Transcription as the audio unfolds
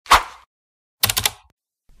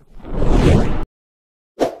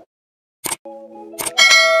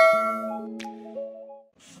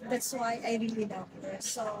That's why I really love her.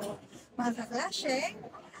 So, mga kaklashe,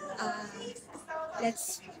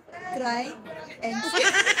 let's try and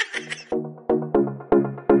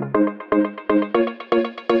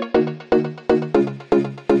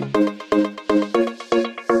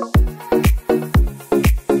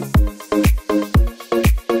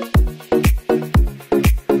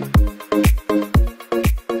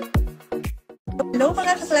Hello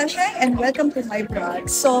mga kaklashe and welcome to my vlog.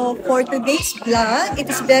 So for today's vlog, it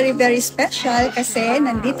is very special kasi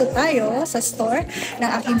nandito tayo sa store ng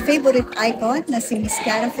aking favorite icon na si Miss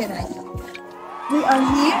Chiara Ferragni. We are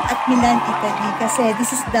here at Milan, Italy kasi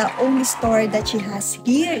this is the only store that she has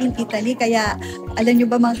here in Italy. Kaya alam nyo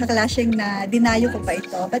ba mga kaklasheng na dinayo ko pa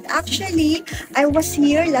ito. But actually, I was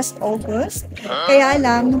here last August. Kaya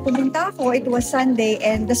lang, nung pumunta ako, it was Sunday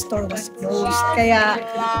and the store was closed. Kaya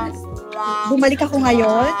bumalik ako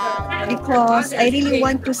ngayon because I really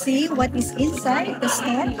want to see what is inside the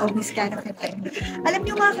store of Miss Chiara Ferragni. Alam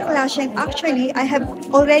niyo mga kaklasheng, actually, I have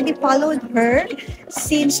already followed her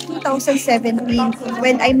since 2017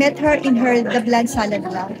 when I met her in her The Bland Salad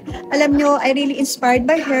Vlog. Alam niyo, I really inspired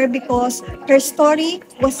by her because her story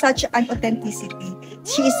was such an authenticity.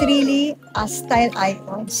 She is really a style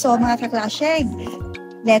icon. So mga kaklasheng,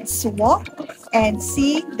 let's walk and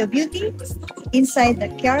see the beauty inside the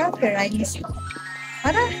Chiara Ferragni store.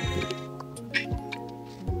 Tara!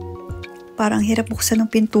 Parang hirap buksan ng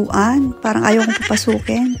pintuan. Parang ayaw kong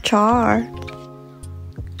papasukin. Char!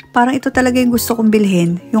 Parang ito talaga yung gusto kong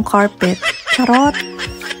bilhin. Yung carpet. Charot!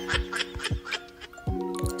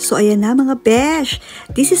 So ayan na mga besh.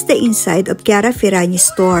 This is the inside of Chiara Ferragni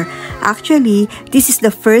store. Actually, this is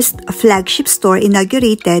the first flagship store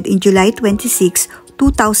inaugurated in July 26,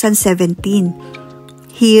 2017.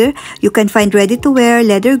 Here, you can find ready-to-wear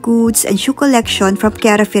leather goods and shoe collection from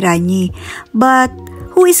Chiara Ferragni. But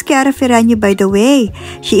who is Chiara Ferragni, by the way?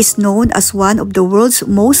 She is known as one of the world's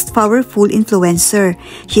most powerful influencer.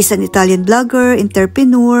 She is an Italian blogger,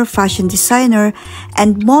 entrepreneur, fashion designer,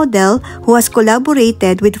 and model who has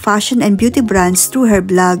collaborated with fashion and beauty brands through her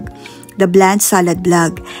blog, The Bland Salad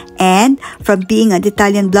Vlog. And from being an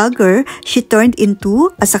Italian blogger, she turned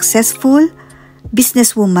into a successful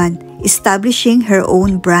businesswoman, establishing her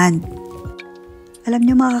own brand. Alam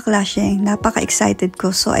niyo mga kaklasheng, napaka-excited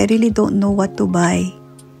ko so I really don't know what to buy.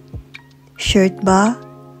 Shirt ba?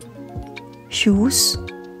 Shoes?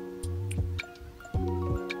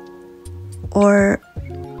 Or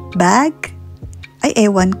bag?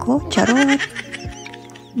 Ay, ewan ko. Charot.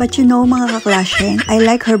 But you know mga kaklasheng, I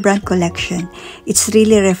like her brand collection. It's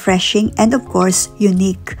really refreshing and of course,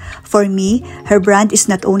 unique. For me, her brand is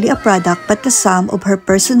not only a product but the sum of her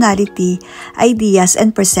personality, ideas,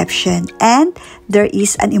 and perception. And there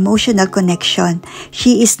is an emotional connection.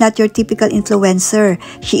 She is not your typical influencer.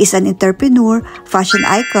 She is an entrepreneur, fashion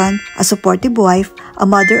icon, a supportive wife, a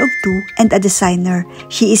mother of two, and a designer.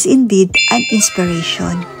 She is indeed an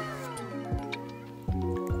inspiration.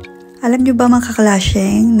 Alam niyo ba mga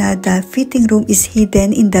kaklasheng na the fitting room is hidden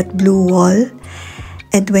in that blue wall?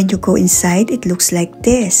 And when you go inside, it looks like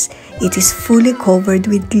this. It is fully covered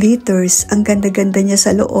with glitters. Ang ganda-ganda niya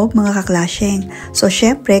sa loob mga kaklasheng. So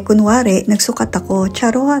syempre, kunwari, nagsukat ako,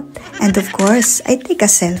 charot. And of course, I take a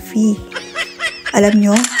selfie. Alam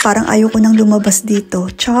niyo, parang ayoko nang lumabas dito,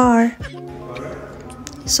 char.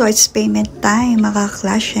 So it's payment time mga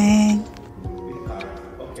kaklasheng.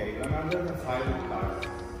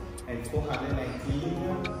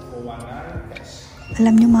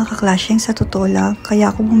 Alam niyo mga kaklasheng, sa totoo lang, kaya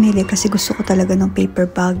ako bumili kasi gusto ko talaga ng paper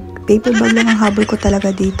bag. Paper bag lang ang habol ko talaga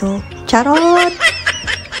dito. Charot!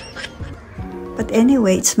 But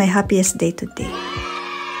anyway, it's my happiest day today.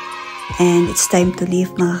 And it's time to leave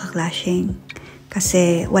mga kaklasheng.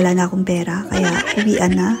 Kasi wala na akong pera, kaya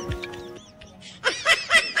uwian na.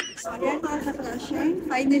 Ayan mga kaklasheng,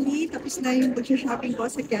 finally, tapos na yung pag-shopping ko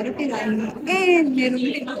sa Chiara Ferragni. And meron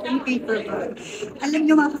din akong paper bag. Alam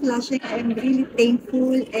niyo mga kaklasheng, I am really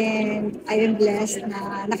thankful and I am blessed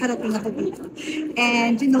na nakarating ako dito.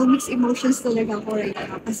 And you know, mixed emotions talaga ako right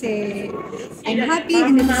now. Kasi I'm happy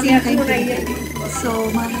and at the same time thankful. So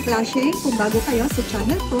mga kaklasheng, kung bago kayo sa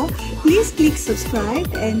channel ko, please click subscribe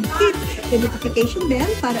and hit the notification bell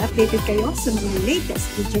para updated kayo sa mga latest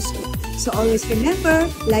videos ko. So always remember,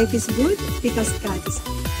 life is good because God is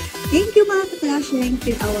good. Thank you mga kaklasheng.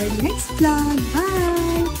 Till our next vlog.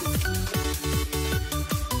 Bye!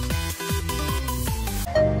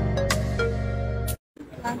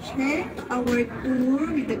 Kaklasheng, our tour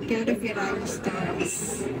with the Chiara Ferragni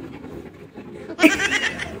stars.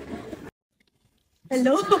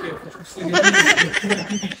 Hello?